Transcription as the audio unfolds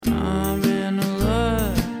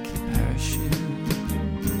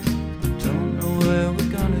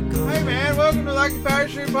Fucking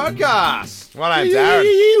Parachute Podcast. My name's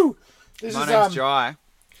Aaron. My name's Jai.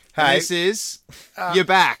 Hey. This is... You're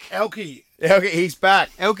back. Elkie. He's back.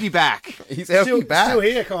 Elkie back. He's Elkie back. Still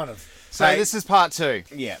here, kind of. So Hey. this is part 2.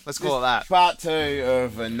 Yeah. Let's call it that. Part 2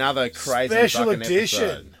 of another crazy Special fucking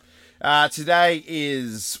edition. episode. Today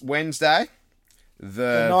is Wednesday.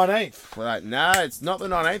 The 19th. Well, no, it's not the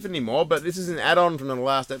 19th anymore, but this is an add-on from the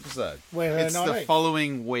last episode. We're It's the 19th.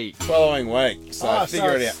 following week. Following week. So Oh, figure so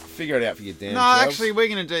it out. it's- Figure it out for your damn No, selves. actually, we're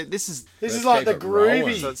going to do... This is This Let's is like keep the it rolling.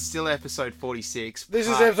 groovy. so it's still episode 46. This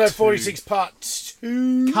is part episode 2. 46, part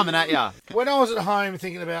 2. Coming at ya. When I was at home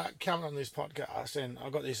thinking about coming on this podcast and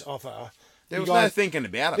I got this offer, There was you no guys- thinking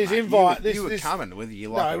about it, this mate. invite- you were this- coming whether you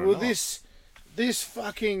like no, it or well, not. this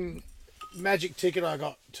fucking magic ticket I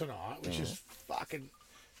got tonight, which is fucking...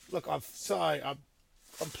 Look, I'm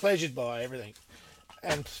pleasured by everything,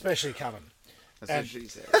 and especially coming. That's And- what she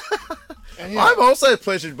said. And, yeah, I'm also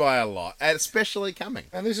pleasured by a lot, and especially coming.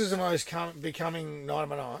 and this is the most becoming night of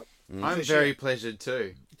my night. I'm For very sure. pleasured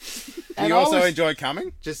too. Do And you I also was- enjoy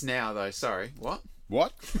coming? Just now, though. Sorry. What?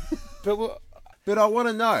 What? But But I want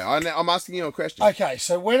to know. I'm asking you a question. okay,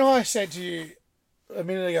 so when I said to you a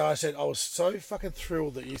minute ago, I said I was so fucking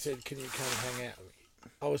thrilled that you said, "Can you come and hang out with me?"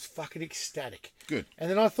 I was fucking ecstatic. Good. And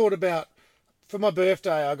then I thought about, for my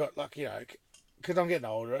birthday, I got like, because I'm getting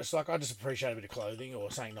older, it's like I just appreciate a bit of clothing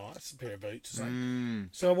or something nice, a pair of boots or something.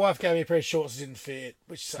 So my wife gave me a pair of shorts that didn't fit,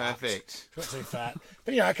 which sucks. Perfect. Not too fat.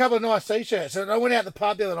 But, a couple of nice t-shirts. And I went out to the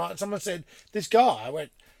pub the other night and someone said, this guy, I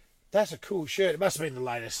went, that's a cool shirt. It must have been the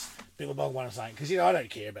latest Billabong one or something, because, I don't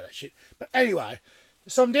care about that shit. But anyway,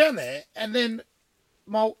 so I'm down there, and then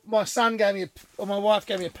my son gave me, my wife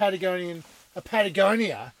gave me a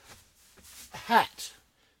Patagonia hat,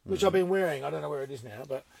 which I've been wearing. I don't know where it is now,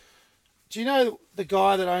 but do you know the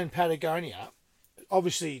guy that owned Patagonia?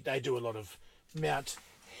 Obviously, they do a lot of Mount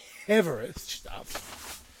Everest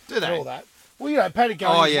stuff Do and they? all that. Well,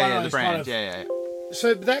 Patagonia. Oh, is yeah, one yeah, of the those brand. kind of- Yeah.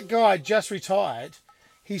 So that guy just retired.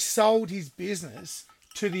 He sold his business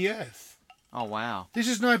to the earth. Oh, wow. This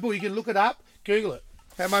is no bull. You can look it up, Google it.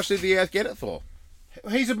 How much did the Earth get it for?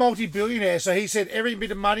 He's a multi-billionaire, so he said every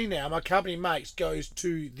bit of money now my company makes goes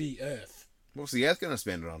to the earth. What's the Earth going to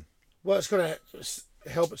spend it on? Well, it's got to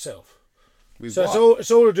help itself. With So what?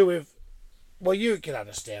 it's all to do with. Well, you can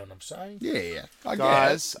understand what I'm saying. Yeah. I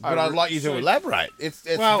Guys, guess. But I'd like you to so- elaborate. It's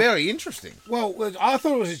Well- very interesting. Well, I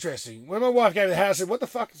thought it was interesting. When my wife gave me the hat, I said, "What the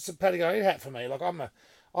fuck is a Patagonia hat for me? Like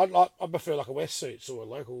I prefer like a wetsuit or a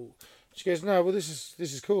local." She goes, "No, well this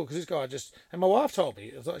is cool because this guy just..." And my wife told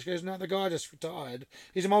me, she goes, "No, the guy just retired.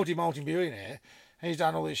 He's a multi-billionaire. And he's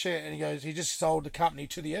done all this shit." And he goes, "He just sold the company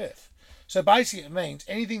to the earth." So basically, it means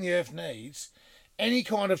anything the earth needs, any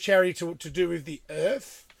kind of charity to do with the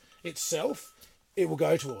earth itself, it will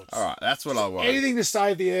go towards. All right, that's what I want. Anything to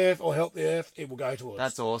save the earth or help the earth, it will go towards.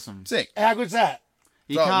 That's awesome. Sick. How good's that?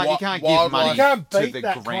 You So can't give wildlife- money You can't to beat the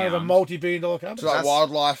that kind of a ground. multi-billion-dollar company. It's like That's-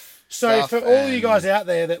 wildlife. So stuff for all you and- guys out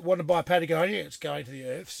there that want to buy Patagonia, it's going to the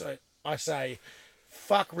earth. So I say,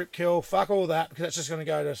 fuck Rip Curl, fuck all that, because that's just going to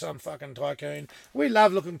go to some fucking tycoon. We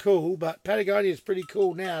love looking cool, but Patagonia is pretty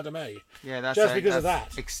cool now to me. Yeah, that's Just because of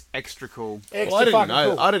that. Extra cool. Extra Well, I didn't fucking know.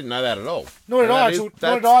 cool. I didn't know that at all. Nor did And I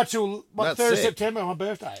that is- till my that's 3rd of sick. September, my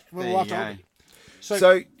birthday. When There my you wife told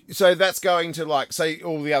go. me. So that's going to like say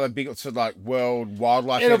all the other big so like World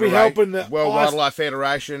Wildlife It'll be Federation, helping the World ice- Wildlife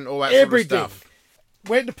Federation, all that everything. sort of stuff.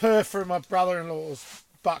 Went to Perth for my brother-in-law's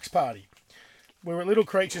bucks party. We were at Little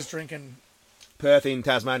Creatures drinking. Perth in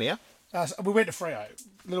Tasmania. We went to Freo,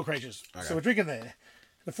 Little Creatures. So we're drinking there.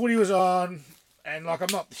 The footy was on, and like I'm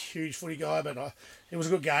not a huge footy guy, but it was a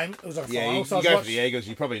good game. It was like a Yeah, final. you So I go was for the Eagles.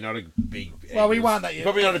 You're probably not a big. Well, we Eagles. won that year.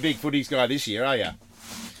 Probably not a big footies guy this year, are you?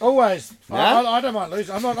 always. No? I don't mind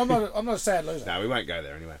losing. I'm not a sad loser. No, we won't go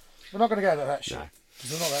there anyway. We're not going to go to that shit. No.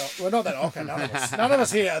 'Cause we're not that okay. None of us. None of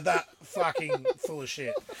us here are that fucking full of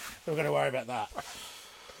shit. We're going to worry about that.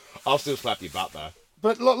 I'll still slap your butt though.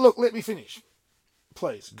 But look, let me finish,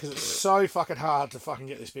 please, because it's so fucking hard to fucking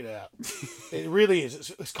get this bit out. It really is.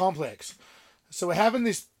 It's complex. So we're having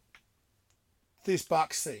this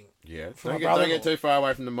Bucks thing. Yeah. my Don't brother-in-law. get too far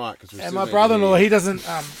away from the mic because And my brother-in-law, he doesn't.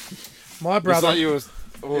 My It's brother, like you was.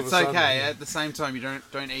 all of It's a sudden- okay. At the same time, you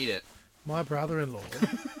don't eat it. my brother-in-law,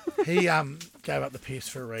 he gave up the piss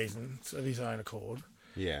for a reason of his own accord,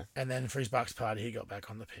 Yeah. and then for his Bucks party, he got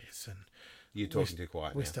back on the piss, and You're talking too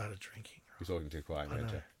quiet. we now. started drinking. You're talking too quiet,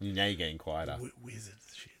 aren't know. you? Now you're getting quieter.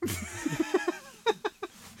 Wizards shit.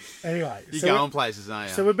 Anyway, You so go we- on places, don't you?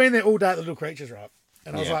 So we've been there all day at the Little Creatures, right?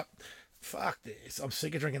 And I was Yeah. like, fuck this. I'm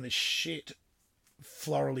sick of drinking this shit,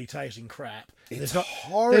 florally tasting crap. It's There's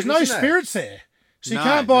horrid, There's no isn't it? spirits there. So you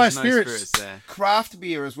can't buy there's spirits. No spirits there. Craft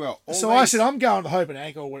beer as well. So I said, I'm going to the Hope and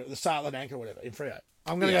Anchor or whatever, the Startlet Anchor or whatever in Freo.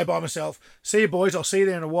 I'm going to go by myself. See you boys. I'll see you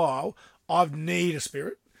there in a while. I need a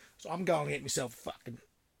spirit. So I'm going to get myself fucking...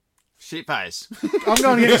 Shit face. I'm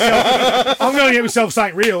going to get myself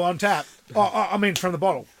something real on tap. I mean, from the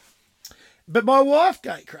bottle. But my wife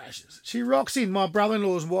gate crashes. She rocks in, my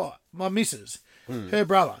brother-in-law's wife, my missus, her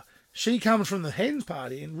brother. She comes from the hens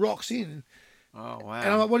party and rocks in. Oh, wow. And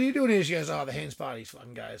I'm like, what are you doing here? She goes, the hens party's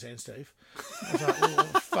fucking gay as hen, Steve. I was like, well,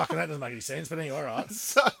 fucking that doesn't make any sense, but anyway, all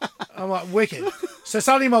right. I'm like, wicked. So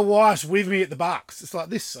suddenly my wife's with me at the Bucks. It's like,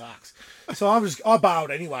 this sucks. So I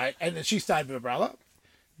bailed anyway, and then she stayed with her brother.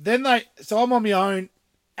 So I'm on my own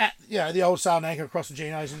at, the old Sale and Anchor across the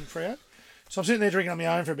Geno's in Freo. So I'm sitting there drinking on my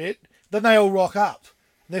own for a bit. Then they all rock up.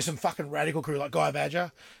 There's some fucking radical crew like Guy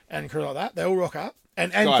Badger and crew like that. They all rock up.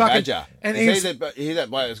 And Guy fucking, Badger. And Is he that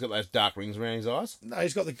bloke that's got those dark rings around his eyes? No,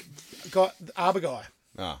 he's got the Arbor guy.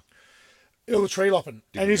 Oh. All the tree lopping.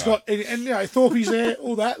 And he's guy. got, and Thorpey's there,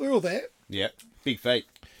 all that. We're all there. Yeah. Big feet.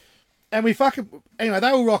 And we anyway, they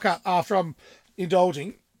all rock up after I'm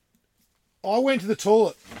indulging. I went to the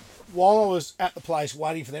toilet while I was at the place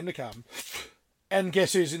waiting for them to come. And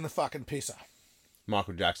guess who's in the fucking pisser?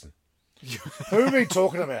 Michael Jackson. Who are we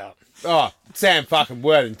talking about? Oh, Sam fucking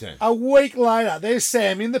Worthington. A week later, there's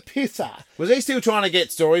Sam in the pisser. Was he still trying to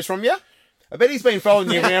get stories from you? I bet he's been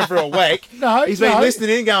following you around for a week. No, he's been listening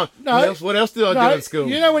in going, what else did I do at school?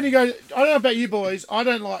 You know when you go, I don't know about you boys, I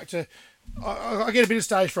don't like to, I get a bit of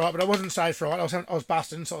stage fright, but I wasn't stage fright. I was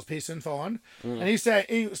busting, so I was pissing, fine. And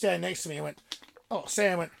he was standing next to me and went,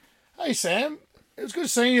 Sam went, hey Sam, it was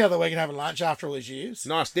good seeing you the other week and having lunch after all these years.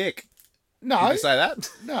 Nice dick. No. Did you say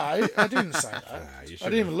that? No, I didn't say that. I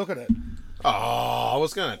didn't even look at it. Oh,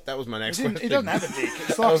 that was my next question. He doesn't have a dick.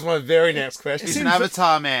 It's That like, was my very next question. He's an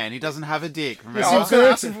avatar man. He doesn't have a dick. Remember? I was going to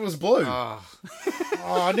ask if it was blue.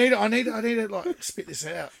 I need to like spit this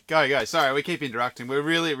out. Go. Sorry, we keep interrupting. We're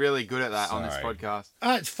really, really good at that on this podcast.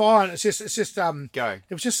 It's fine. It's just Go.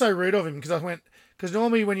 It was just so rude of him because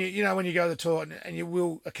normally when you go to the toilet and you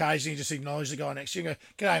will occasionally just acknowledge the guy next to you and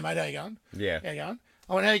go, "G'day mate, how you going?" Yeah. How you going?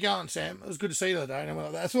 I went, "How you going, Sam? It was good to see you the other day." And I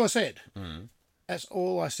went, that's all I said. Mm. That's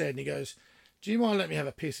all I said. And he goes, "Do you mind letting me have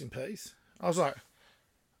a piss in peace?" I was like,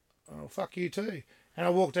 "Oh, fuck you too." And I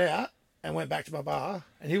walked out and went back to my bar.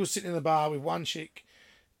 And he was sitting in the bar with one chick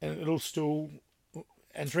and a little stool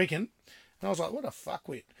and drinking. And I was like, what a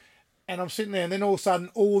fuckwit. And I'm sitting there and then all of a sudden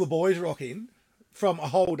all the boys rock in from a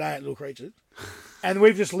whole day at Little Creatures. And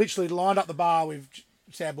we've just literally lined up the bar with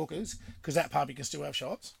Sam Booker's because that pub you can still have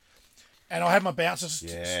shots. And I had my bouncers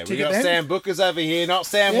Yeah, we ticket got then. Sam Booker's over here, not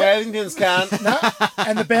Sam Worthington's cunt. No.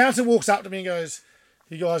 And the bouncer walks up to me and goes,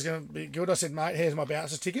 "You guys going to be good?" I said, "Mate, here's my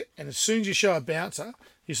bouncer's ticket." And as soon as you show a bouncer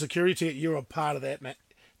your security ticket, you're a part of that, mate.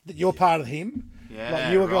 You're part of him. Yeah,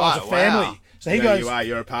 like you guys are family. Wow. So he goes,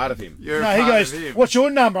 You're a part of him. he goes, "What's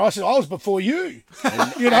your number?" I said, "I was before you."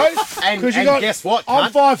 You know? And guess what,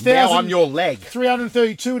 I'm cunt? 5,000. Now I'm your leg.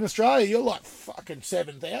 332 in Australia. You're like fucking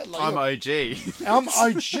 7,000. Like, I'm OG. I'm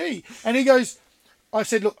OG. And he goes, I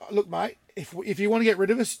said, look, mate, if you want to get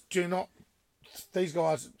rid of us, do not. These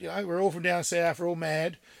guys, we're all from down south, we're all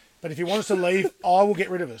mad. But if you want us to leave, I will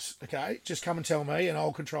get rid of us. Okay, just come and tell me, and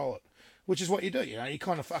I'll control it. Which is what you do. You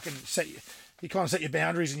kind of fucking set your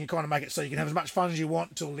boundaries, and you kind of make it so you can have as much fun as you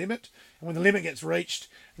want to a limit. And when the limit gets reached,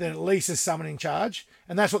 then at least there's someone in charge,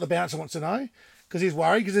 and that's what the bouncer wants to know. Because he's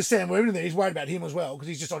worried, because there's Sam Worthington there. He's worried about him as well, because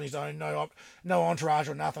he's just on his own, no entourage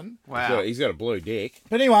or nothing. Wow. He's got a blue dick.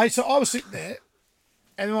 But anyway, so I was sitting there,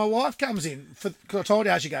 and my wife comes in, because I told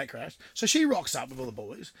her how she gate crashed. So she rocks up with all the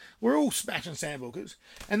boys. We're all smashing sandbookers.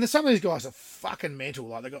 And some of these guys are fucking mental.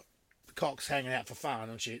 Like, they got the cocks hanging out for fun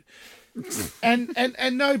and shit. and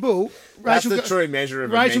no bull. That's Rachel the true measure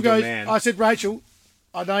of Rachel a mental goes, man. I said, "Rachel,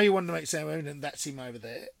 I know you wanted to meet Sam Worthington. That's him over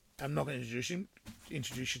there. I'm not going to introduce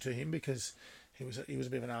you to him because he was a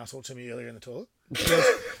bit of an asshole to me earlier in the toilet."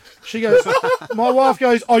 She goes, my wife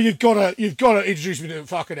goes, "Oh, you've got to introduce me to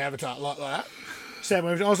fucking Avatar like that." Sam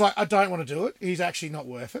Worthington. I was like, "I don't want to do it. He's actually not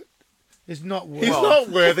worth it. He's not worth He's not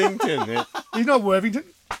Worthington. He's not Worthington."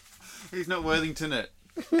 He's not Worthington it.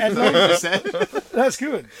 And that's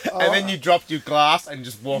good. And then you dropped your glass and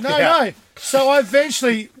just walked out. No. So I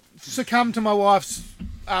eventually succumbed to my wife's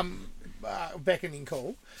beckoning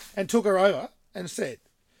call and took her over and said,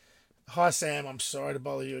 "Hi, Sam, I'm sorry to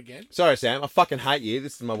bother you again." Sorry, Sam. I fucking hate you.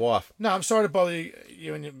 This is my wife. "No, I'm sorry to bother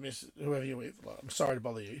you and your miss, whoever you're with. Like, I'm sorry to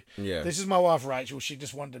bother you. Yeah. This is my wife, Rachel. She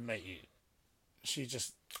just wanted to meet you.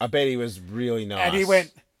 I bet he was really nice. And he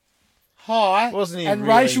went, "Hi." Wasn't he And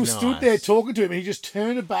really Rachel stood nice? there talking to him, and he just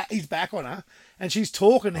turned his back on her and she's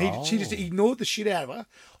talking. She just ignored the shit out of her.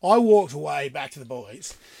 I walked away back to the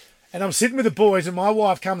boys, and I'm sitting with the boys, and my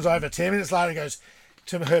wife comes over 10 minutes later and goes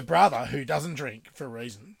to her brother, who doesn't drink for a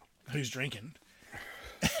reason, who's drinking,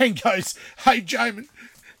 and goes, "Hey, Jamin,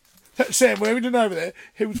 that Sam Worthington over there,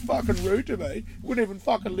 he was fucking rude to me. Wouldn't even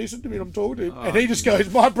fucking listen to me when I'm talking to him." And he just goes,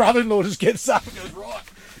 my brother-in-law just gets up and goes, "Right,"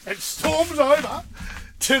 and storms over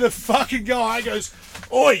to the fucking guy and goes,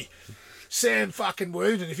 "Oi, Sam fucking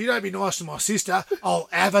Worthington, if you don't be nice to my sister, I'll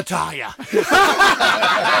avatar you."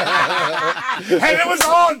 And it was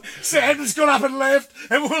on. Sam just got up and left,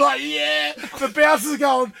 and we're like, yeah. The bouncers are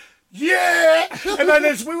going, yeah. And then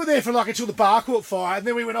we were there for like until the bar caught fire, and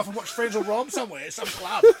then we went off and watched Friends or Rom somewhere, some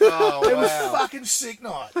club. Oh, It was fucking sick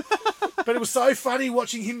night. But it was so funny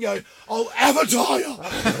watching him go, "I'll avatar you."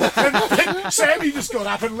 And Sammy just got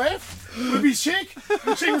up and left with his chick.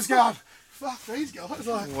 And she was going, "Fuck these guys."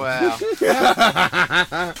 Like, Wow.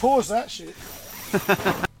 pause that shit.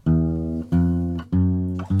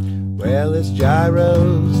 Well, it's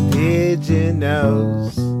Gyro's Did You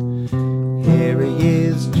Knows? Here he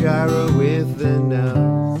is, Gyro with the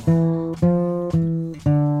nose.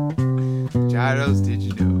 Gyros, did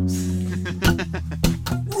you know?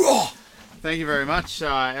 Thank you very much,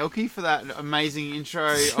 Elkie, for that amazing intro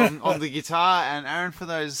on the guitar, and Aaron for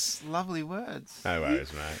those lovely words. No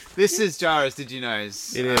worries, mate. This is Gyros, Did You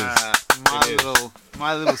Knows? It is.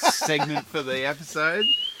 My little segment for the episode.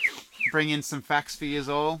 Bring in some facts for you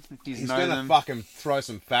all, if you He's know going to them. fucking throw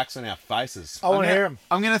some facts in our faces. I want to hear him.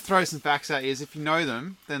 I'm going to throw some facts at you. If you know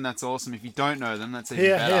them, then that's awesome. If you don't know them, that's even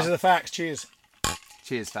better. Here's the facts. Cheers.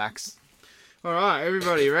 Cheers, facts. All right,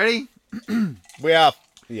 everybody, ready? We are.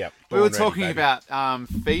 Yep. We were talking about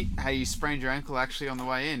feet, how you sprained your ankle actually on the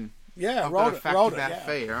way in. Yeah, I've rolled got a it. fact Rolled it. about Yeah.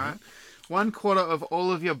 feet, all right? 1/4 of all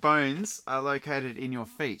of your bones are located in your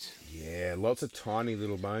feet. Yeah, lots of tiny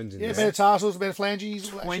little bones in Yeah, there. better tarsals, better phalanges.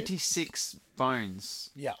 all that shit. 26 bones.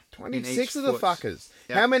 Yeah. 26 in of the each fuckers.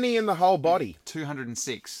 Yep. How many in the whole body?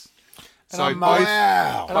 206. And So I'm both,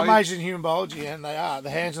 Wow. And I majored in human biology, and they are. The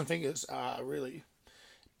hands and fingers are really.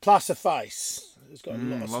 Plus the face. It's got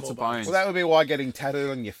lots small of bones. Well, that would be why getting tattooed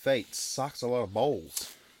on your feet sucks a lot of balls.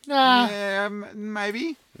 Nah. Yeah,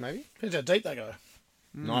 maybe. Maybe? Depends how deep they go.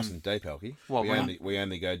 Nice and deep, Elkie. What, we, when- we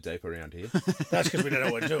only go deep around here. That's because we don't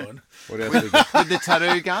know what we're doing. What else we got? With the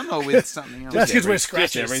tattoo gun or with something else? That's because we're Just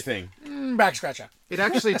scratchers. everything. Back scratcher. It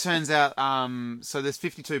actually turns out, so there's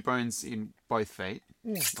 52 bones in both feet,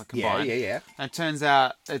 like combined. Yeah. And it turns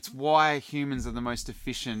out it's why humans are the most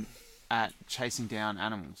efficient at chasing down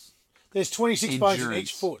animals. There's 26 bones in Endurance.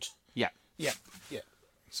 each foot. Yeah. Yeah. Yeah.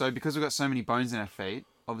 So because we've got so many bones in our feet,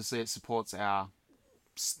 obviously it supports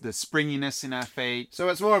the springiness in our feet. So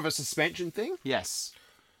it's more of a suspension thing? Yes.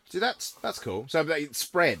 See, that's cool. So it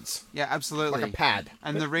spreads Yeah, absolutely. like a pad.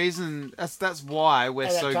 And the reason that's why we're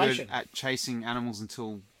so good Adaptation. at chasing animals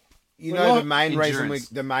until You Well, know what- the main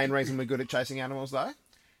Endurance. reason we're good at chasing animals though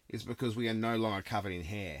is because we are no longer covered in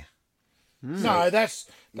hair. No, that's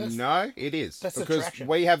No, it is that's because attraction.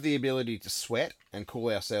 we have the ability to sweat and cool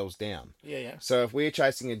ourselves down. yeah. So if we're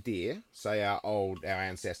chasing a deer, say our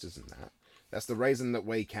ancestors and that's the reason that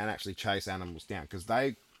we can actually chase animals down because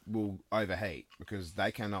they will overheat because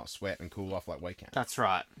they cannot sweat and cool off like we can. That's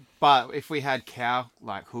right. But if we had cow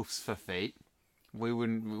like hoofs for feet, we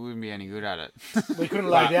wouldn't be any good at it. We couldn't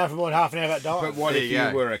lay down for more than half an hour without dying. But what There if you you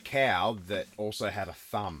go. were a cow that also had a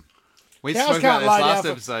thumb? We Cows spoke about can't this lay down last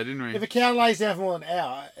for- episode, didn't we? If a cow lays down for more than an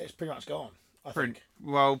hour, it's pretty much gone. I think.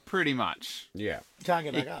 Pretty much. Yeah. You can't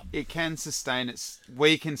get back up. It can sustain it.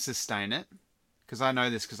 We can sustain it. Because I know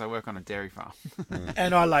this because I work on a dairy farm.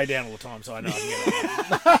 And I lay down all the time, so I know I can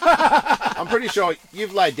get up. I'm pretty sure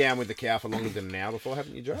you've laid down with the cow for longer than an hour before,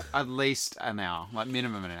 haven't you, Joe? At least an hour. Like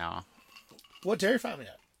minimum an hour. What dairy farm are you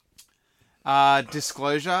at?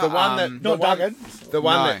 Disclosure. The one that Not Duggan. the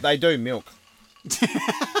one No. that they do milk.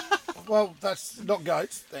 Well, that's not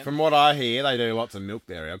goats. Then. From what I hear, they do lots of milk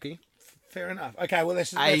there, Elkie. Fair enough. Okay, well,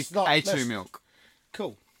 let's not. A2 let's- milk,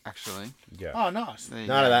 Cool. actually. Yeah. Oh, nice. There you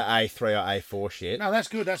None go. of that A3 or A4 shit. No, that's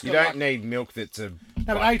good. That's You good. don't Like, need milk that's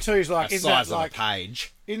no, but A2 is like, a isn't that size of like, a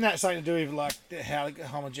page. isn't that something to do with like how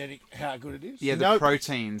homogenic, how good it is? Yeah, the Nope.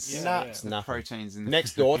 proteins. Yeah, Nah, yeah. it's The nothing. proteins in the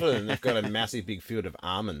Next door to them, they've got a massive big field of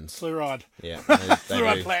almonds. Fluoride. Yeah,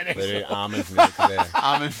 Fluoride do, plant next they do door. almond milk there.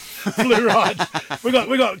 almond. Fluoride.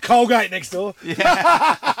 we got Colgate next door. Do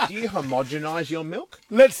you homogenise your milk?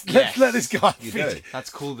 Let's Yes. let this guy You finish. do. That's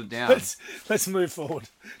cooled it down. Let's move forward.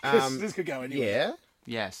 This could go anywhere. Yeah.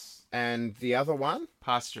 Yes. And the other one,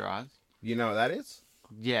 Pasteurized. you know what that is?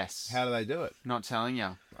 Yes. How do they do it? Not telling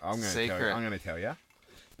you. I'm Secret. going to tell you.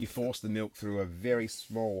 You force the milk through a very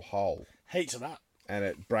small hole, Heats it up. and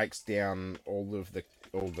it breaks down all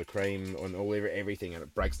the cream and everything, and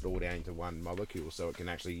it breaks it all down into one molecule, so it can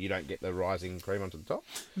actually you don't get the rising cream onto the top.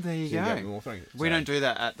 There you So you go. get more thing. We don't do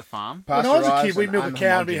that at the farm. When I was a kid, Pasteurised we'd and milk a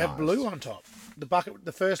cow and we'd have unhomogenised. blue on top.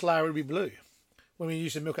 The first layer would be blue. When we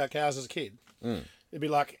used to milk our cows as a kid, it'd be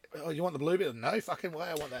like, "Oh, you want the blue bit?" No, fucking way,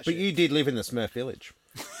 I want that But shit. you did live in the Smurf village,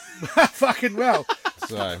 Fucking well.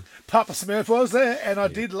 so Papa Smurf was there, and I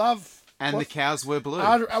did love. And the cows were blue.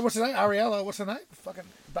 What's her name? Ariella. What's her name? Fucking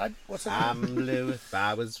Bud. What's her name? I'm blue. If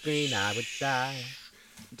I was green, I would die.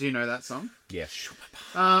 Do you know that song? Yes.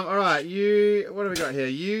 All right. What have we got here?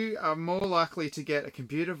 You are more likely to get a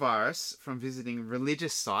computer virus from visiting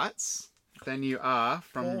religious sites than you are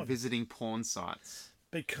from Porn. visiting porn sites.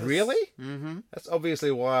 Because Really? Mm-hmm. That's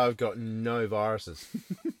obviously why I've got no viruses.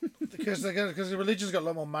 because the religion's got a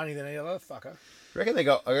lot more money than any other fucker. Reckon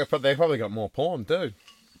they probably got more porn too.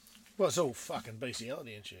 Well, it's all fucking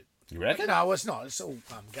bestiality and shit. You reckon? No, it's not. It's all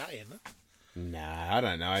gay, isn't it? Nah, I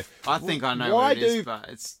don't know. I think I know Why what it is, do- but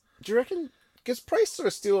it's Do you reckon? Because priests are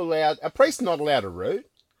still allowed. A priest's not allowed to root.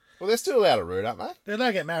 Well, they're still allowed to root, aren't they? They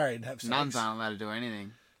don't get married and have sex. nuns aren't allowed to do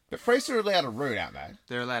anything. But priests are allowed to root, aren't they?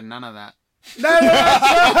 They're allowed none of that. No.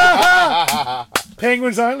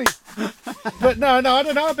 Penguins only. But no, I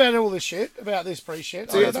don't know about all this shit, about this priest shit.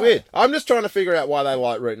 I See, don't it's know. weird. I'm just trying to figure out why they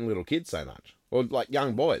like rooting little kids so much, or like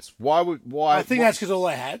young boys. Why? I think that's because all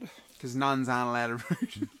they had. Because nuns aren't allowed to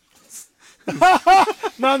root.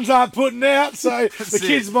 Nuns aren't putting out, so the it.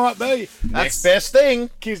 kids might be. next best thing.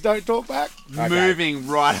 Kids don't talk back. Moving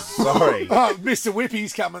right. Sorry. Oh, Mr.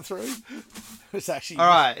 Whippy's coming through. It's actually All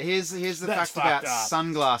right. Here's the That's fact about fucked up.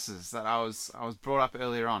 sunglasses that I was brought up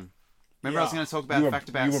earlier on. Remember, I was Yeah. going to talk about a fact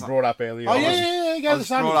about. you were brought up earlier. Oh on. yeah. Go I to the was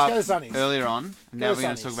sunnies. brought Go to up the sunnies. earlier on, and now Go we're to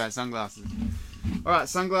going to talk sunnies. about sunglasses. All right,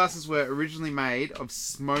 sunglasses were originally made of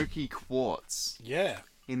smoky quartz Yeah.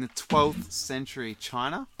 in the 12th century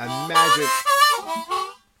China.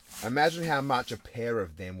 Imagine how much a pair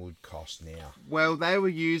of them would cost now. Well, they were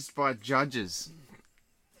used by judges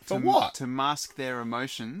For what? to mask their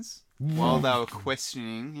emotions while they were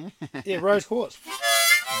questioning. Yeah, rose quartz.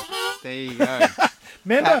 There you go.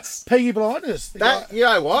 Remember That's- Peggy Blinders? The That guy- you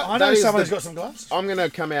know what? I That know is someone the- who's got some glasses. I'm going to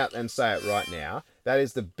come out and say it right now. That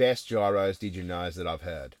is the best gyros did you knows that I've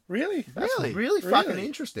heard. Really? That's Really? really fucking Really?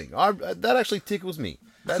 interesting. That actually tickles me.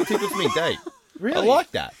 That tickles me deep. Really? I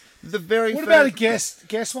like that. The very What first... about a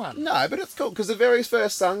guess one? No, but it's cool because the very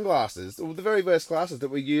first sunglasses, or the very first glasses that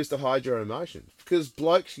were used to hide your emotions, because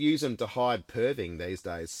blokes use them to hide perving these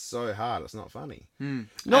days so hard it's not funny.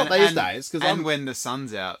 Not these days, because and I'm when the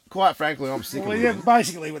sun's out. quite frankly I'm sick Well, of yeah, them.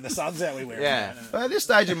 basically when the sun's out we wear Yeah. them. But at this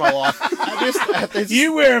stage in my life, at this,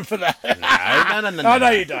 You wear them for that. no. I know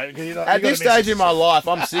you don't. Because you're not, At you this stage in my life,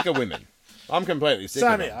 I'm sick of women. I'm completely sick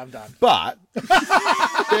Same of here, them. I'm done. But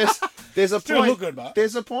there's a Still point. look good, mate.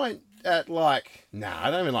 There's a point at like,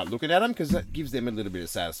 I don't even like looking at them because that gives them a little bit of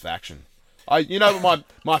satisfaction. You know what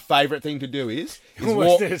my favourite thing to do is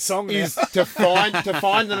Almost did a song now. is to find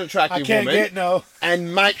an attractive I can't woman get no.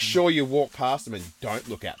 and make sure you walk past them and don't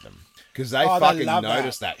look at them because they Oh, they fucking love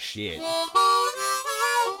notice that shit.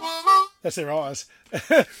 That's their eyes.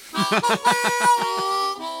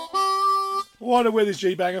 Why do I wear this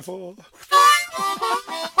G-banger for?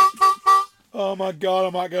 Oh my god, I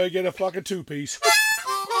might go get a fucking two-piece.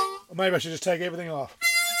 Or maybe I should just take everything off.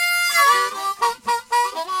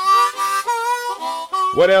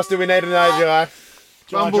 What else do we need to know, Jai?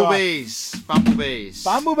 Bumblebees. Bumblebees.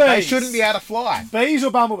 Bumblebees. They shouldn't be able to fly. Bees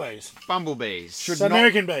or bumblebees? Bumblebees. So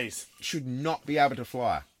American bees. Should not be able to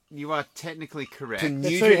fly. You are technically correct. To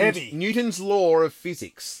They're too heavy. Newton's law of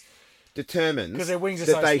physics determines 'Cause their wings are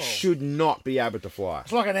that so they small. should not be able to fly.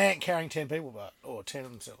 It's like an ant carrying 10 people, or 10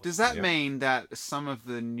 of themselves. Does that mean that some of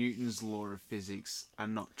the Newton's law of physics are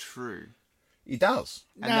not true? It does.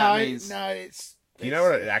 And that means no, it's... You know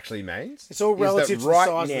what it actually means? It's all Is relative that to the right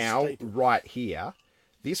size of the now, people. right here,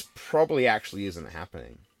 this probably actually isn't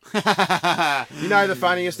happening. You know, the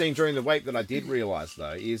funniest thing during the week that I did realise,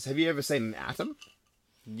 though, is have you ever seen an atom?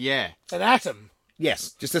 Yeah. An atom.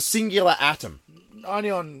 Yes, just a singular atom.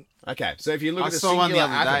 Only on... Okay, so if you look I at a saw singular one the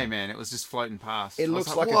other atom, day, man. It was just floating past. it I was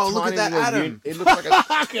looks like whoa, a look tiny at that little atom. it looks like a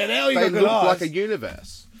Fucking hell, you they got good look eyes. like a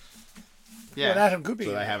universe. Yeah. An atom could be.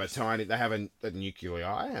 So they have a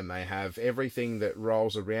nuclei, and they have everything that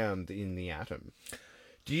rolls around in the atom.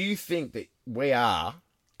 Do you think that we are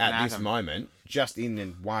at An this atom. moment just in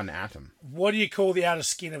one atom? What do you call the outer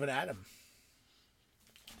skin of an atom?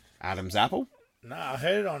 Adam's apple? No, I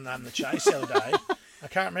heard it on the Chase the other day. I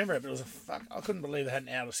can't remember it, but it was a fuck. I couldn't believe they had an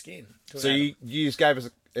outer skin. to an So atom. you just gave us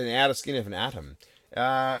an outer skin of an atom.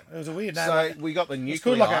 It was a weird name. So we got the It's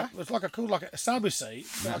nuclei. called like a. It's like a called like a. It started with C.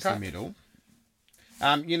 but I That's the can't- middle.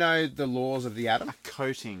 You know the laws of the atom?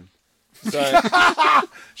 Coating. So,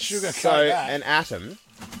 Sugar so coat that.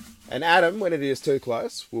 an atom, when it is too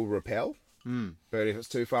close, will repel. But if it's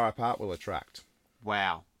too far apart, will attract.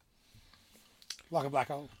 Wow. Like a black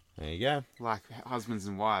hole. There you go. Like husbands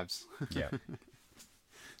and wives. Yeah.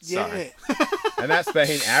 Yeah. And that's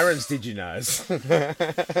been Aaron's Did You Knows.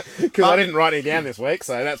 Because I didn't write it down this week,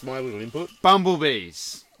 so that's my little input.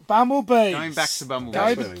 Bumblebees. Bumblebees. Going back to Go,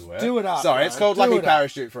 bumblebees. do it up. Sorry, bro. it's called Do Lucky it up.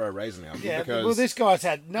 Parachute for a reason, Alfie. Yeah, because well, this guy's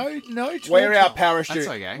had no where our talk time. parachute, That's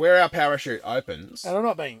okay. where our parachute opens, And I'm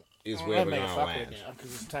not being... is I'm where not we're being going a to fuckwit land. now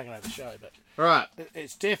because it's taking over the show, but All right.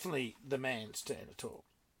 it's definitely the man's turn to talk.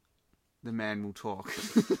 The man will talk.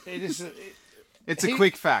 It is... It's a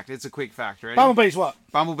quick fact. Ready? Bumblebees what?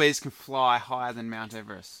 Bumblebees can fly higher than Mount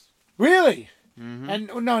Everest. Really? Mm-hmm. And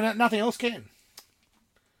no, nothing else can.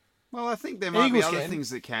 Well, I think there might Eagles be other can. things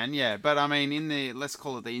that can, yeah. But I mean, in the, let's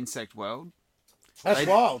call it the insect world. That's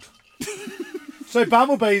wild. So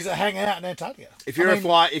bumblebees are hanging out in Antarctica. If you're a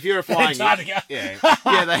flying, Antarctica. yeah.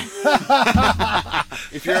 Yeah,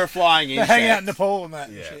 they. If you're a flying They insect, hang out in Nepal and that.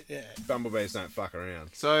 Yeah. And shit. Yeah. bumblebees don't fuck around.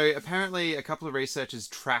 So apparently, a couple of researchers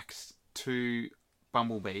tracked two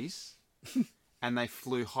bumblebees, and they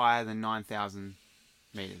flew higher than 9,000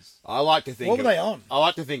 meters. I like to think. What were they on? I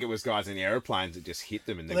like to think it was guys in aeroplanes that just hit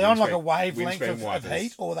them in the. Are they on like a windscreen wavelength of wipers.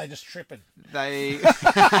 heat, or are they just tripping? They.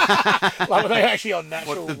 Like, were they actually on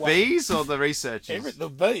natural? What, the bees or the researchers? The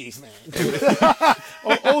bees, man.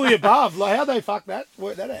 all the above. Like, how they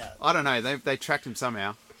work that out? I don't know. They tracked him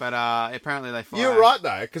somehow, but apparently they fly. You're right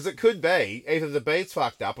though, because it could be either the bees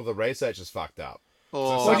fucked up or the researchers fucked up.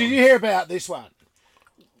 Or, Well, did you hear about this one?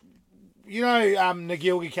 You know,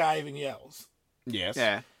 Nagilgi Cave in Yells. Yes.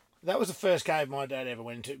 yeah. That was the first cave my dad ever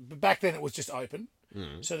went into. But back then it was just open,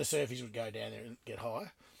 so the surfies would go down there and get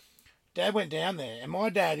high. Dad went down there, and my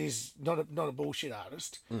dad is not a bullshit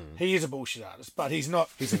artist. He is a bullshit artist, but he's not.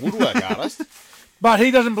 He's a woodwork artist. But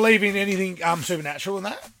he doesn't believe in anything supernatural and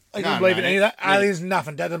that. He doesn't believe in any of that. neither. Aliens,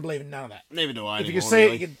 nothing. Dad doesn't believe in none of that. Neither do I. If you anymore, can see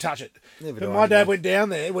really. it, you can touch it. Never But do my I dad anymore. went down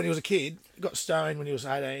there when he was a kid. Got stoned when he was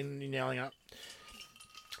 18, yelling up.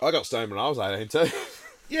 I got stoned when I was 18 too.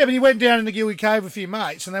 Yeah, but he went down in the Gilly Cave with a few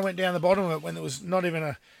mates, and they went down the bottom of it when there was not even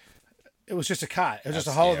a... It was just a cut. It was just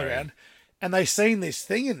a hole in the scary. ground. And they seen this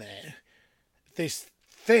thing in there. This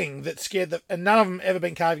thing that scared them. And none of them ever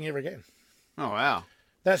been caving ever again. Oh wow.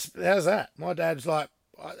 How's that? My dad's like...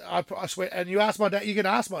 I swear... And you ask my dad... You can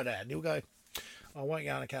ask my dad. And he'll go, I won't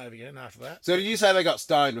go in a cave again after that. So did you say they got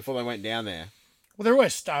stoned before they went down there? Well, they're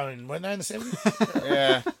always stoned, weren't they, in the 70s?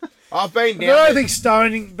 Yeah. I've been But down I there.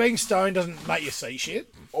 don't think being stoned doesn't make you see shit.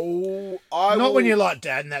 Not when you're like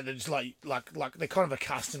dad and that. They're just like they're kind of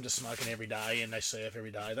accustomed to smoking every day and they surf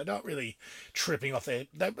every day. They're not really tripping off their.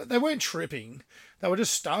 They weren't tripping. They were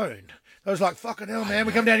just stoned. They was like, fucking hell, man.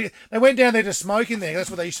 We come down here. They went down there to smoke in there. That's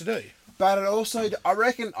what they used to do. But it also, I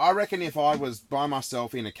reckon if I was by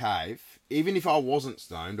myself in a cave, even if I wasn't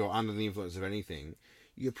stoned or under the influence of anything,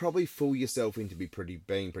 you'd probably fool yourself into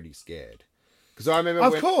being pretty scared. Because I remember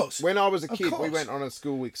when I was a kid, we went on a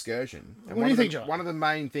school excursion. And What do you think, John? One of the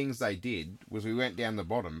main things they did was we went down the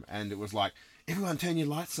bottom and it was like, everyone turn your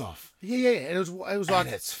lights off. Yeah. And it was like And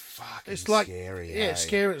it's fucking it's like scary. Yeah, it's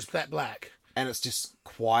scary. It's that black. And it's just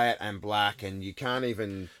quiet and black and you can't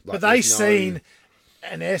even... But they seen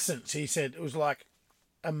an essence. He said it was like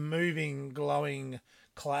a moving, glowing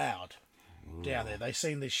cloud down there. They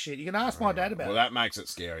seen this shit. You can ask my dad about Well, it. that makes it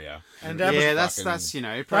scarier. And Dad was Yeah, fucking- that's you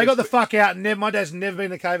know. They probably- got the fuck out. And my dad's never been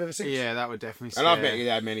in a cave ever since. Yeah, that would definitely. And Scare. I've met your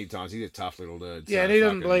dad many times. He's a tough little dude. Yeah, so and he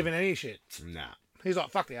doesn't fucking- believe in any shit. Nah. He's like,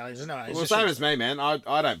 fuck the aliens. There's no aliens. Well, It's same just as me, man.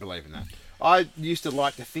 I don't believe in that. I used to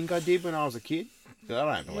like to think I did when I was a kid, but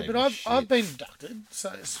I don't believe but in I've shit. been abducted,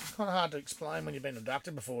 so it's kind of hard to explain when you've been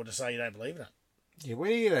abducted before to say you don't believe in it. Yeah,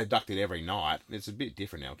 when you get abducted every night, it's a bit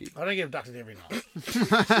different, Elkie. I don't get abducted every night.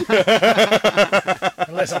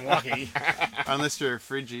 Unless I'm lucky. Unless you're a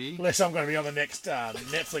Friggy. Unless I'm going to be on the next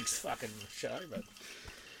Netflix fucking show. But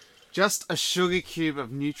Just a sugar cube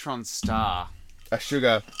of neutron star A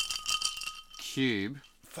sugar. cube.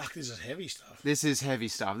 fuck, this is heavy stuff. This is heavy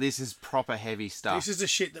stuff. This is proper heavy stuff. This is the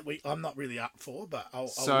shit that I'm not really up for, but I'll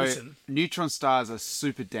So listen. neutron stars are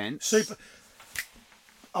super dense. Super.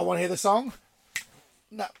 I want to hear the song.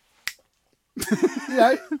 No. You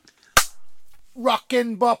know,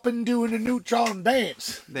 rockin', boppin', doing a neutron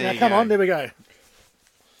dance. There Now, you come go. on, there we go.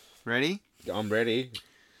 Ready? I'm ready.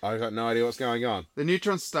 I've got no idea what's going on. The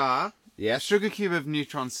neutron star. A Yes. sugar cube of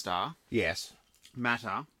neutron star Yes.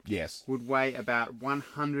 matter Yes. would weigh about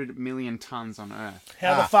 100 million tons on Earth.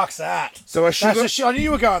 How the fuck's that? So a That's sugar. the shit. I knew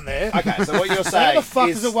you were going there. Okay, so what you're How saying the fuck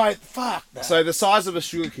is, does it weigh? Fuck that. so the size of a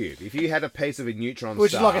sugar cube. If you had a piece of a neutron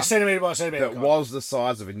Which star is like a centimetre by a centimetre. that was the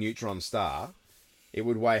size of a neutron star, it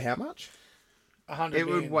would weigh how much? 100 It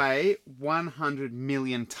would million. weigh 100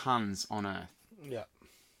 million tons on Earth. Yeah.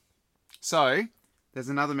 So, there's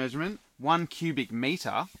another measurement. 1 cubic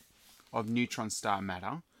metre of neutron star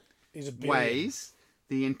matter He's a billion. weighs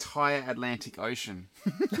the entire Atlantic Ocean.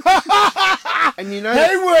 And you know,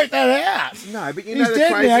 Who worked that out? no, but you He's know the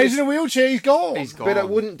dead now. He's craziest, in a wheelchair. He's gone. He's gone. but it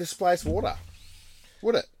wouldn't displace water,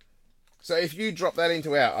 would it? So if you drop that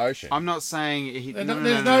into our ocean, I'm not saying... There's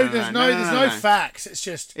no facts. It's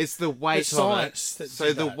just It's the weight It's of science it. that So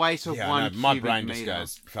did the that. weight of yeah, I one know, my cubic brain metre.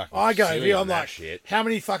 just goes fucking. I go silly here. on I'm that like, shit. how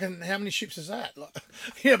many ships is that? Like,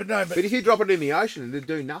 yeah, but no, But if you drop it in the ocean, it'd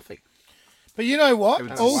do nothing. but you know what? It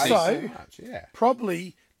would Also, weigh so much, yeah.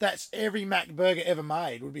 probably that's every Mac burger ever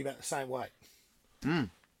made would be about the same weight. Mm.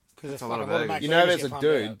 Because a lot of burgers. You know, there's a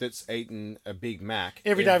dude that's eaten a Big Mac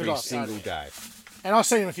Every day of his life, single yeah. day. And I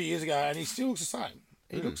seen him a few years ago, and he still looks the same.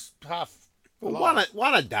 He looks half. Well, alive.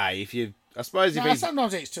 one a day. If you, I suppose, if No, he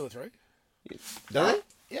sometimes he eats 2 or 3. does it.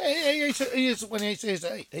 Yeah, he eats when he eats to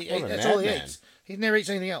eat. What a That's all he madman. eats. He never eats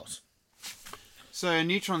anything else. So a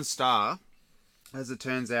neutron star, as it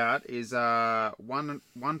turns out, is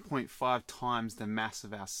 1.5 times the mass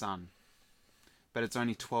of our sun. But it's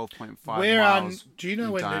only 12.5 miles do you know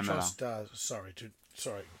in when diameter. neutron stars?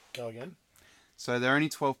 Sorry, go again. So they're only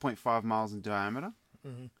 12.5 miles in diameter,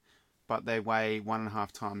 but they weigh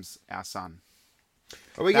 1.5 times our sun.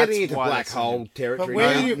 Are we That's getting into why black that's hole in- But territory?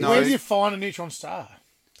 where, now? do you, no. where do you find a neutron star?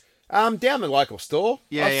 Down the local store.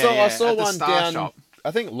 Yeah, I saw at the one Star down. Shop.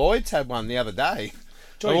 I think Lloyd's had one the other day.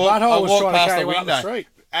 Johnny I Butthole was walked trying to past carry the one up the window. street.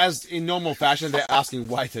 As in normal fashion, they're asking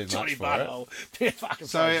way too much Johnny for it. Butthole. Yeah, fucking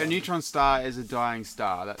So sorry, a John. neutron star is a dying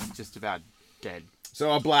star that's just about dead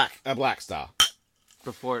So a black star.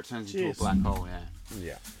 before it turns into a Cheers. black hole. Yeah.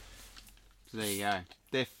 Yeah. So there you go.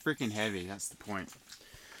 They're freaking heavy. That's the point.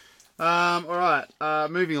 All right.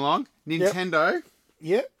 Moving along. Nintendo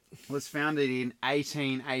Yep. was founded in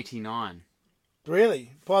 1889.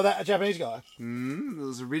 Really? By that a Japanese guy? It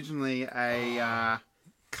was originally a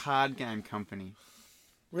card game company.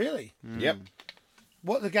 Really? Yep.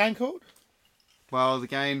 What the game called? Well, the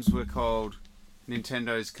games were called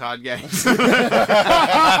Nintendo's card games. You didn't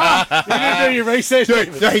do your research.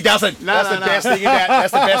 No, he doesn't. No, that's no, the no. best thing about.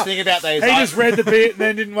 That's the best thing about these. He just read the bit and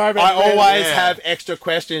then didn't worry about I the rest. always Yeah. have extra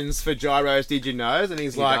questions for Gyros. Did you know? And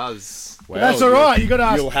he's He like, does. well, That's all right. You got to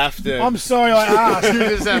ask. You'll have to. I'm sorry I asked.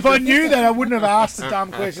 just have If I knew that, I wouldn't have asked a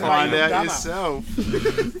dumb question. like Find you're out dumber. yourself.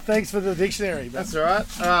 Thanks for the dictionary. But That's all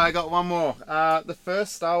right. I got one more. The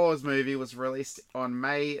first Star Wars movie was released on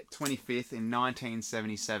May 25th in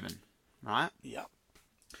 1977. Right? yeah.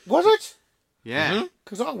 Was it? Yeah.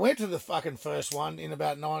 Because I went to the fucking first one in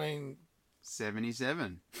about 19...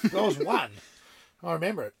 77. I was 1. I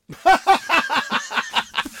remember it.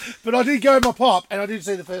 But I did go with my pop, and I did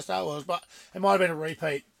see the first Star Wars, but it might have been a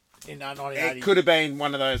repeat in 1980. It could have been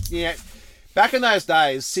one of those. Yeah. Back in those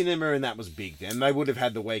days, cinema and that was big. Then they would have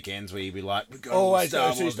had the weekends where you'd be like, "We're going Always to Star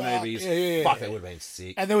go see Wars Star- movies." yeah. Fuck, that would have been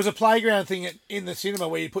sick. And there was a playground thing in the cinema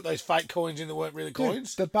where you put those fake coins in that weren't really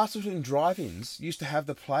coins. The Busselton drive-ins used to have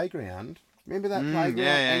the playground. Remember that playground?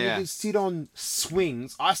 yeah, and yeah. you could sit on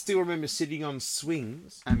swings. I still remember sitting on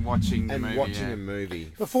swings And watching the and movie. watching yeah. a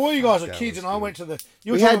movie. Before you guys were that kids, was and I good. went to the...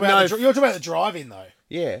 You're We talking had about no- you're talking about the drive-in, though.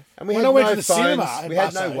 Yeah, and we When had I went no to the phones. cinema in We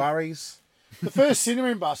had no Busso- worries. The first cinema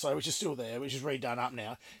in Busso, which is still there, which is redone up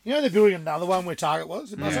now. You know they're building another one where Target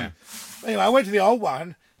was in Busso? Yeah. Anyway, I went to the old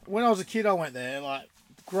one. When I was a kid, I went there, like,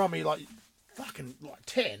 grummy, like, fucking, like,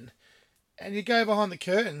 10. And you go behind the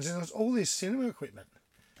curtains, and there's all this cinema equipment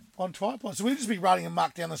on tripods. So we'd just be running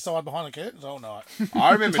amok down the side behind the curtains all night.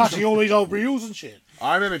 I remember. Touching all these old reels and shit.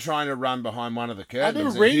 I remember trying to run behind one of the curtains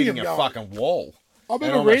remember and reading hitting a them going. fucking wall. I And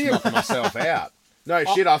remember almost reading... knocking myself out. No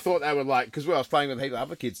shit, I thought they were like, because I was playing with a heap of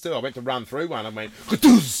other kids too. I went to run through one and went,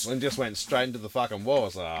 and just went straight into the fucking wall. I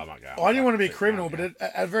was like, oh my God. I didn't want to be a criminal, but at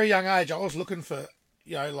a very young age, I was looking for,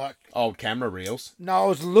 you know, like... Old camera reels. No, I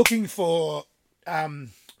was looking for...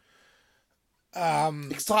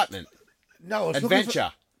 Excitement. No, I was Adventure. looking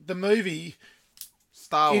for the movie...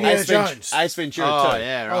 Star Wars. Indiana Jones. Ace Ventura Oh, 2.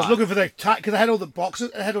 yeah, right. I was looking for the... Because they had all the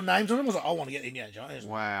boxes, it had all names on them. I was like, I want to get Indiana Jones.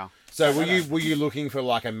 Wow. So were you looking for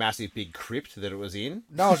like a massive big crypt that it was in?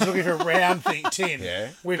 No, I was looking for a round thing, tin.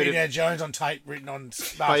 Yeah. With Indiana Jones on tape written on.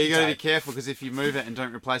 But you got to be tape. careful because if you move it and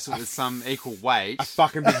don't replace it with some equal weight, A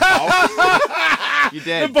fucking big bowl. you're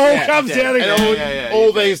dead. The ball Yeah, comes you're down dead. again.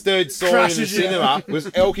 All these dudes saw in the Crushes you. cinema was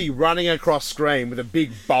Elkie running across screen with a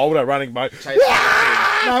big boulder running by.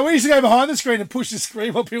 No, we used to go behind the screen and push the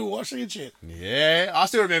screen while people were watching and shit. Yeah, I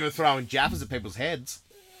still remember throwing jaffas at people's heads.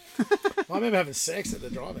 I remember having sex at the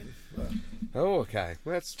drive-in. Oh, okay.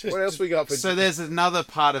 What else we got for? So there's another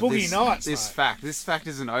part of Boogie this, Nights, this mate. fact. This fact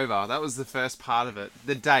isn't over. That was the first part of it.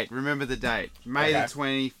 The date. Remember the date. May Okay. the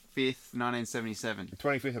 25th, 1977.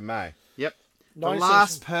 25th of May. Yep. The 1977.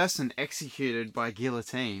 last person executed by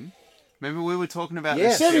guillotine. Remember we were talking about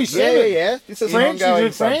Yes. this? 77. Yeah. This is an France, ongoing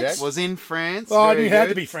is it France? subject. Was in France. Oh, I Very knew it had good.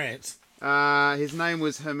 to be France. His name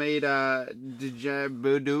was Hamida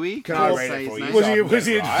Djaboudoui. Can Can't I read say it his for name. you? Was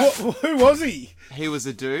he? I've Was he? got it Who was he? He was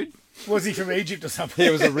a dude. Was he from Egypt or something?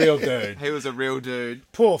 He was a real dude. He was a real dude.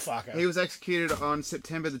 Poor fucker. He was executed on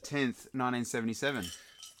September the 10th, 1977.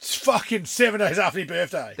 It's fucking 7 days after his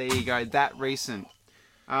birthday. There you go. That recent.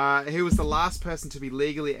 He was the last person to be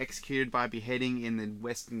legally executed by beheading in the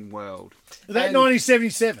Western world. That And-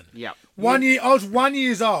 1977. Yep. 1 year. I was 1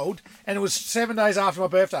 year old, and it was 7 days after my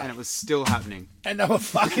birthday, And it was still happening. and they were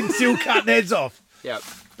fucking still cutting heads off. Yep.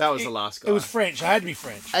 That was the last guy. It was French. I had to be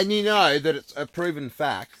French. And you know that it's a proven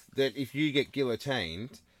fact that if you get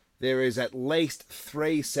guillotined, there is at least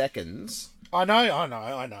 3 seconds I know.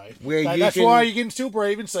 Where you that's can- why you can still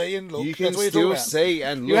breathe and see and look. you can That's what you're still talking about. see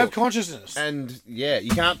and look. You have consciousness. And yeah,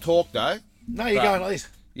 you can't talk though. No, you're but- going like this.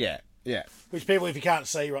 Yeah. Which people, if you can't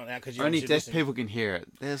see right now, because you're Only obviously deaf listening. people can hear it.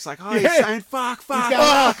 They're just like, oh, Yeah. he's saying fuck.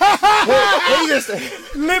 He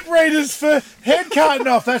just, Lip readers for head cutting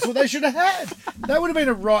off. That's what they should have had. That would have been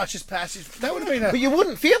a righteous passage. That would have been a. but you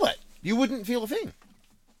wouldn't feel it. You wouldn't feel a thing.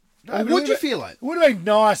 No, Or but it would you would've- feel it? It would have been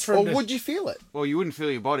nice for Or them to. would you feel it? Well, you wouldn't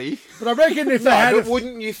feel your body. But I reckon if they No, had. but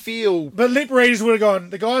wouldn't you feel? But lip readers would have gone.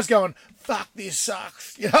 The guy's going, "Fuck, this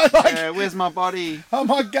sucks." You know, like, Where's my body? oh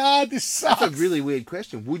my god, this sucks. That's a really weird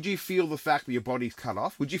question. Would you feel the fact that your body's cut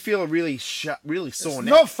off? Would you feel a really sore It's neck?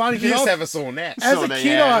 not funny, You 'cause just I've- have a sore neck. As a Sorta, kid,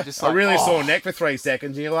 yeah, just A like, really oh. sore neck for 3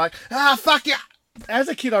 seconds, and you're like, fuck yeah. As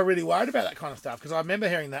a kid, I really worried about that kind of stuff because I remember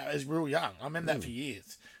hearing that as real young. I remember that for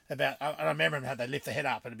years. And I remember how they lift the head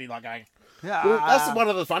up and it'd be like going. Yeah. Well, that's one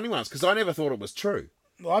of the funny ones because I never thought it was true.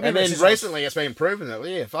 Well, I And remember then since I was- recently it's been proven that,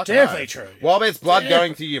 yeah, fuck Definitely no. true. While there's blood Yeah.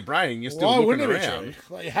 going to your brain, you're still Why looking wouldn't it around. be true?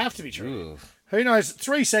 Well, you have to be true. Ugh. Who knows?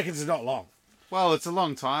 3 seconds is not long. Well, it's a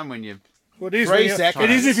long time when you. Well, it is 3 when you- seconds. It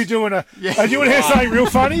is if you're doing a. Yeah. Do you want to hear something real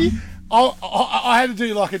funny? I had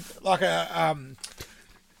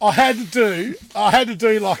to do I had to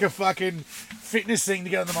do like a fucking fitness thing to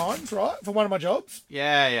get on the mines, right? For one of my jobs.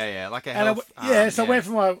 Yeah. Like a And health. so I went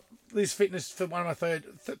for this fitness for one of my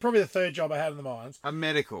probably the third job I had in the mines, a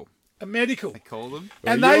medical. a medical. They call them.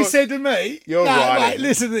 And Well, they you're- said to me, you're "No, riding." mate,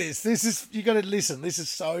 listen to this. This is you got to listen. This is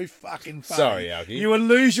so fucking funny. Sorry, Alki. You will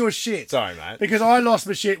lose your shit. Sorry, mate. Because I lost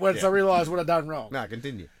my shit once Yeah. I realised what I'd done wrong. No,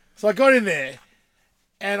 continue. So I got in there,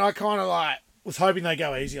 and I kind of was hoping they'd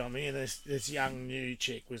go easy on me. And this young new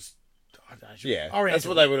chick was, I don't know. Yeah, oriental. that's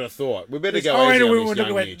what they would have thought. We better go Oriental easy on women this look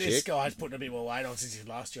young at new this chick. guy's putting a bit more weight on since his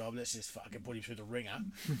last job. Let's just fucking put him through the ringer.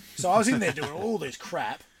 So I was in there doing all this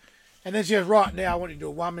crap, and then she goes, "Right now, I want you to do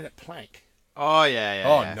a 1 minute plank." Oh yeah.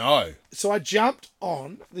 Oh, yeah. no. So I jumped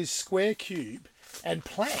on this square cube and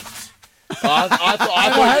planked. I And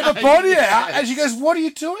I had my body out, and she goes, "What are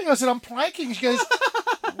you doing?" I said, "I'm planking." She goes,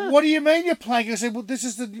 "What do you mean you're planking?" I said, "Well, this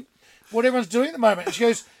is what everyone's doing at the moment." And she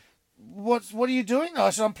goes, What are you doing?" I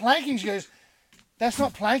said, "I'm planking." She goes, "That's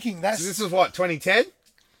not planking. So That's this is what, 2010?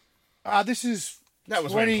 this is That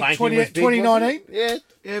was 20, when planking 20 was big, 2019. wasn't it?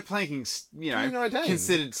 Yeah, planking's 2019.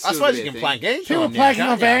 considered. I Still suppose to you be a can thing. plank anytime People now, planking on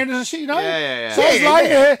can't you? verandas and shit, you know? Yeah. So I was Yeah,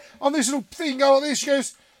 laying yeah. there on this little thing, going like this. She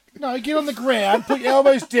goes, "No, get on the ground, put your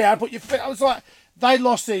elbows down, put your feet." I was like, they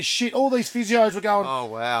lost their shit. All these physios were going, Oh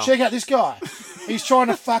wow. "Check out this guy. He's trying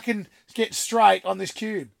to fucking get straight on this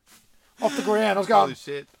cube off the ground." I was going, Holy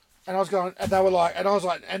shit. and I was going, and they were like, and I was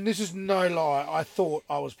like, and this is no lie, I thought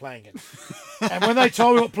I was planking. And when they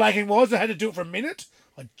told me what planking was, I had to do it for a minute.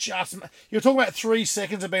 You're talking about 3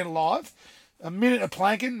 seconds of being alive. A minute of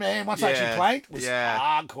planking, man, once I actually planked, was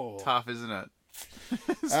hardcore. Tough, isn't it?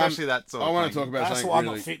 Especially that sort of I want to planking. talk about That's something why I'm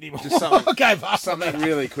really... not fit anymore. Just something, Okay, bye. something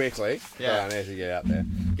really quickly. Yeah. I need to get out there.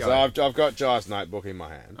 Go So ahead. I've got Jai's notebook in my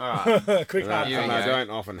hand. All right. Quick And I, hard you and cut. I go. don't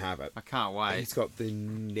often have it. I can't wait. He's got the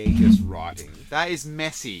neatest writing. That is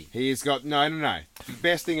messy. He's got... No. The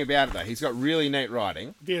best thing about it, though, he's got really neat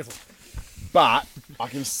writing. Beautiful. But I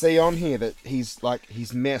can see on here that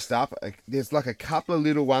he's messed up. There's like a couple of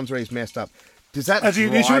little ones where he's messed up. Does that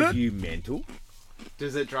drive you mental?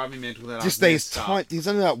 Does it drive me mental that Just I've these messed up? tight. There's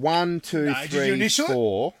only like 1, 2, 3,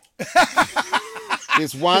 4.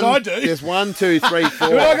 There's one. I do? There's 1, 2, 3, 4.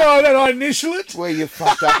 When I go, don't I initial it? Where you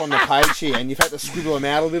fucked up on the page here, and you've had to scribble them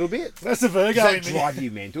out a little bit. That's the Virgo Does that in me. drive you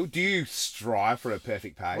mental? Do you strive for a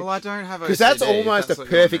perfect page? Well, I don't have OCD. Because that's almost if a what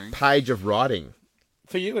you're perfect wondering. page of writing.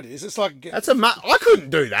 For you, it is. It's like That's I couldn't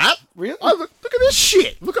do that. Really? Look at this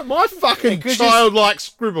shit. Look at my fucking 'cause childlike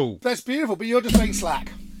scribble. that's beautiful, but you're just being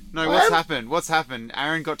slack. No, what's happened? What's happened?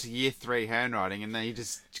 Aaron got to year 3 handwriting, and then he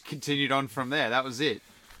just continued on from there. That was it.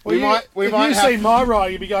 Well, If you've seen my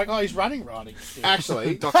writing, you'd be going, "Oh, he's writing." Yeah.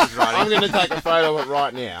 Actually, Doctor's writing. I'm going to take a photo of it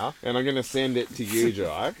right now, and I'm going to send it to you,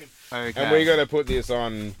 Jai. Okay. And we're going to put this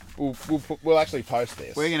on. We'll actually post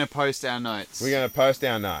this. We're going to post our notes. We're going to post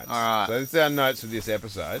our notes. All right. So this is our notes for this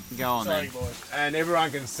episode, Go on Sorry, then. boys. and everyone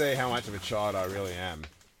can see how much of a child I really am.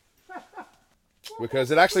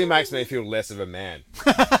 Because it actually makes me feel less of a man.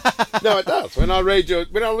 No, it does. When I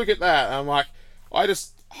look at that, I'm like, I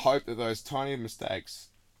just hope that those tiny mistakes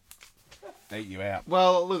eat you out.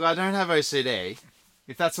 Well, look, I don't have OCD.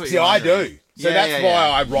 If that's what See, you're I wondering. do. So that's why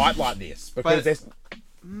I write like this. Because But- there's...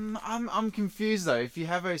 I'm confused though. If you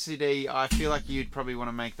have OCD, I feel like you'd probably want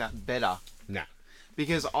to make that better. Nah.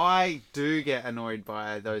 Because I do get annoyed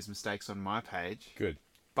by those mistakes on my page, Good.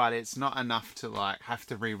 but it's not enough to like have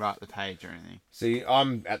to rewrite the page or anything. See,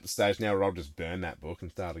 I'm at the stage now where I'll just burn that book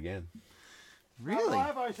and start again. Really? I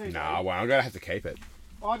have OCD. No, I won't. I'm going to have to keep it.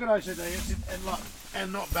 I got OCD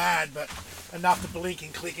and not bad, but enough to blink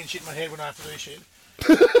and click and shit in my head when I have to do shit.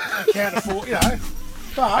 I can't afford,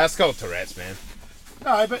 But That's called Tourette's, man.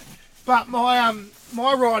 no, but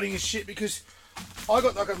my writing is shit because I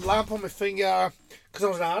got like a lump on my finger because I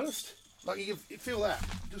was an artist. Like you feel that.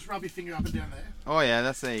 Just rub your finger up and down there. Oh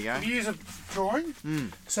yeah, there you go. You use a drawing.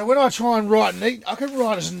 So when I try and write neat, I can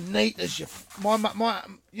write as neat as my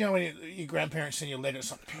when your grandparents send you a letter,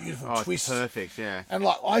 it's like beautiful Oh, twist. it's perfect, yeah. And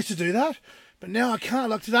like I used to do that, but now I can't.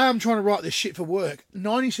 Like today, I'm trying to write this shit for work.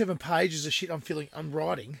 97 pages of shit I'm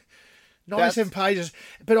writing. 97 pages,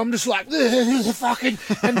 but I'm just like, fucking.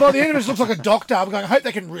 And by the end of it, it looks like a doctor. I'm going, I hope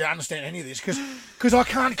they can really understand any of this because I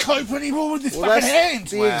can't cope anymore with this fucking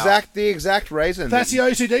hands. The exact reason. That's the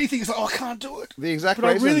OCD thing. It's like, oh, I can't do it. The exact But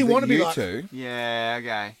I reason really that want to be you like- two Yeah,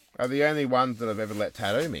 okay. are the only ones that I've ever let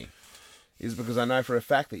tattoo me is because I know for a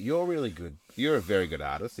fact that you're really good. You're a very good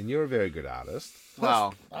artist, and you're a very good artist.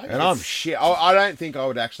 Well, And I'm shit. I don't think I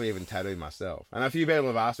would actually even tattoo myself. And a few people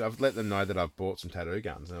have asked me, I've let them know that I've bought some tattoo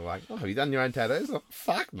guns. And they're like, oh, have you done your own tattoos? I'm like,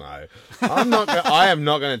 fuck no. I am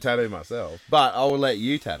not going to tattoo myself. But I will let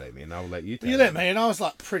you tattoo me, and I will let you tattoo You let me, and I was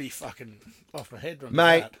like pretty fucking off my head. From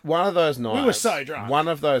Mate, that. one of those nights. We were so drunk. One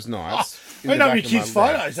of those nights. in We the know back your of my kids' room.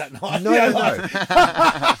 photos that night. No, Yeah,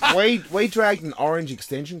 no. we dragged an orange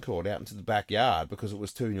extension cord out into the backyard because it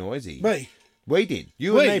was too noisy. Me. We did.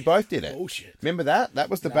 You We? and me both did it. Bullshit. Remember that? That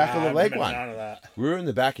was the back of the leg one. None of that. We were in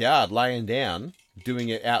the backyard laying down, doing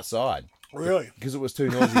it outside Really? because it was too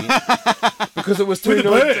noisy. Because it was too With a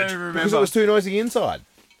noisy. bird. Because it was too noisy inside.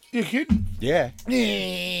 You kidding? Yeah.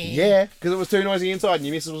 Yeah, because it was too noisy inside, and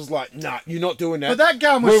your missus was like, "Nah, you're not doing that." But that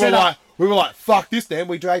gun was we set were up. like, we were like, "Fuck this!" Then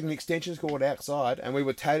we dragged an extension cord outside, and we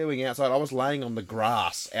were tattooing outside. I was laying on the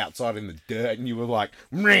grass outside in the dirt, and you were like,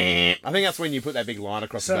 "Meh." I think that's when you put that big line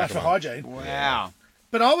across So the back that's of for my. hygiene. wow.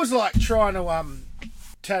 But I was like trying to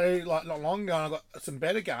tattoo like not long ago, and I got some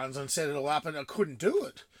better guns and set it all up, and I couldn't do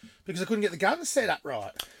it because I couldn't get the gun set up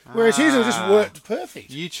right. Whereas his it just worked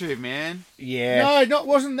perfect. YouTube, man. Yeah. No,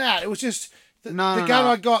 wasn't that. It was just the gun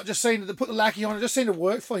I got just seemed to put the lacquer on. It just seemed to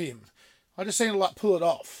work for him. I just seemed to like pull it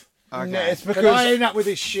off. Okay. No, it's But I because ended up with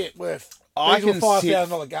this shit worth I these were can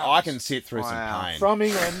 $5,000 guns. I can sit through Wow. some pain. From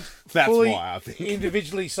England, That's fully why I think.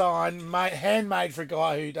 individually signed, handmade for a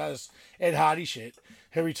guy who does Ed Hardy shit.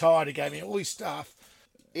 Who retired, he gave me all his stuff.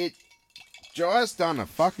 Jai's done a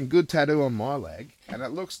fucking good tattoo on my leg, and it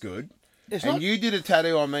looks good. It's And not, you did a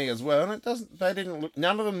tattoo on me as well, and it doesn't. They didn't look.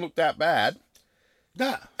 None of them looked that bad,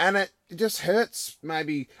 nah. and it just hurts.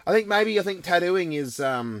 Maybe I think tattooing is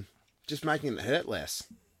just making it hurt less.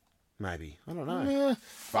 Maybe I don't know. Yeah,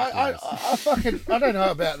 Fuck I knows. I don't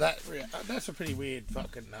know about that. That's a pretty weird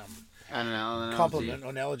fucking I don't know. An compliment or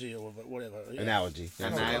analogy or whatever. Yeah. Analogy.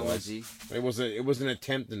 That's what it was. Analogy. It was an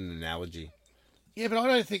attempt at an analogy. Yeah, but I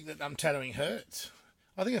don't think that tattooing hurts.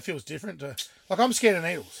 I think it feels different to like I'm scared of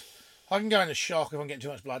needles. I can go into shock if I'm getting too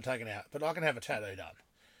much blood taken out, but I can have a tattoo done,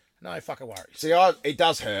 No fucking worries. See, it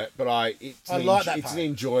does hurt, but it's I like that It's pain. an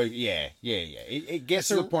enjoyable. Yeah. It gets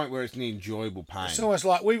to the point where it's an enjoyable pain. It's almost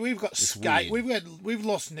like we've got It's skate. weird. We've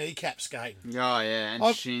lost kneecap skating. Oh yeah,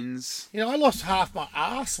 and shins. You know, I lost half my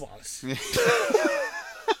ass once.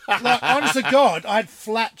 Like, honest to God, I had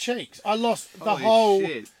flat cheeks. I lost the Holy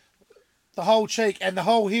shit. whole cheek, and the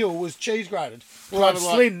whole heel was cheese grated. Well, I'd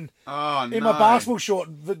Like- slid Oh no. in my basketball short,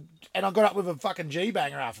 and I got up with a fucking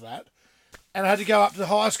G-banger after that. And I had to go up to the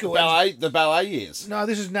high school. The ballet years. No,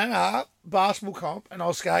 this is Nana basketball comp, and I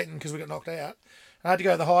was skating because we got knocked out. I had to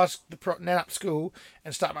go to the Nannup school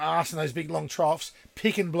and start my ass in those big long troughs,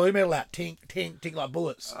 picking blue metal out, tink, tink, tink like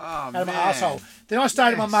bullets out of my asshole. Then I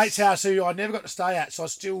stayed at my mate's house who I never got to stay at, so I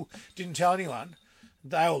still didn't tell anyone.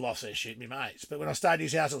 They all lost their shit, my mates. But when I stayed at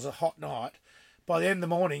his house, it was a hot night. By the end of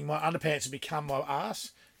the morning, my underpants had become my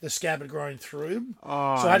ass. The scab had grown through them.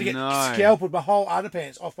 Oh, So I had to get scalped with my whole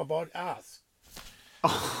underpants off my body ass.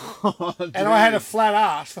 And I had a flat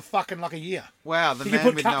ass for fucking like a year. Wow, the You can man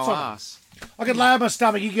put with cups no on it. ass. I could lay on my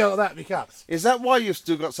stomach, you go like that, with your cups. Is that why you've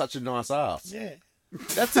still got such a nice ass? Yeah.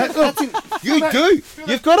 You do.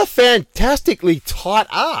 You've got a fantastically tight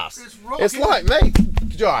ass. It's rock, It's isn't like me.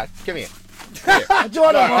 Jai, come here. Jai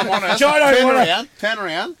don't want it. Jai don't want it. Turn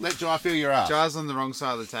around. Let Jai feel your ass. Jai's on the wrong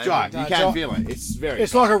side of the table. Jai, No, you Jai- can feel it. It's very.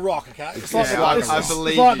 It's like a rock, okay? It's like, Yeah, it's, I it's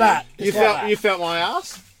believe like you. that. You It's like felt. that. You felt my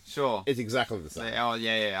ass. Sure. It's exactly the same. Oh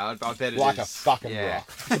yeah. I bet it Like is. a fucking yeah. rock.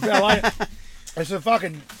 It's about like- it's a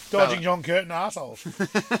fucking dodging John Curtin assholes.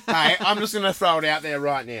 Hey, I'm just going to throw it out there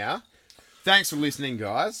right now. Thanks for listening,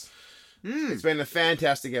 guys. It's been a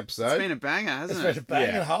fantastic episode. It's been a banger, hasn't It's been a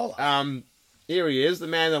it? banging hole. Here he is, the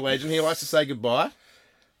man, the legend. He likes to say goodbye.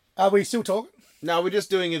 Are we still talking? No, we're just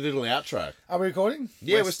doing a little outro. Are we recording?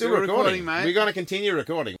 Yeah, we're still recording, mate. We're going to continue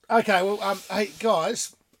recording. Okay, well, hey,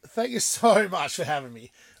 guys, thank you so much for having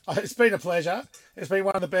me. It's been a pleasure. It's been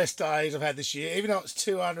one of the best days I've had this year, even though it's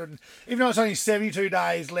 200, even though it's only 72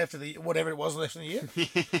 days left of the, whatever it was left in the year,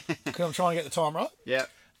 because I'm trying to get the time right. Yep.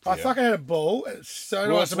 I fucking had a ball. It's so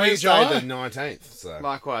Well, nice it's to meet Wednesday you, the 19th, so...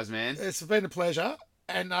 Likewise, man. It's been a pleasure,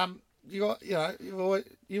 and you've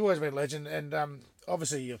always been a legend, and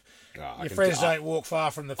obviously your friends don't walk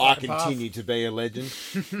far from the I fucking path. continue to be a legend.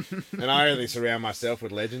 And I only surround myself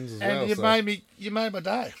with legends as well. And you made my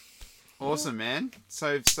day. Awesome, man.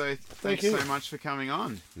 So thanks you. so much for coming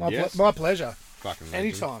on. Yes. My pleasure. Fucking legend.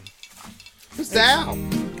 Anytime. It's out.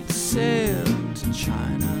 Sail to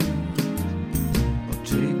China or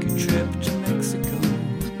take a trip to Mexico.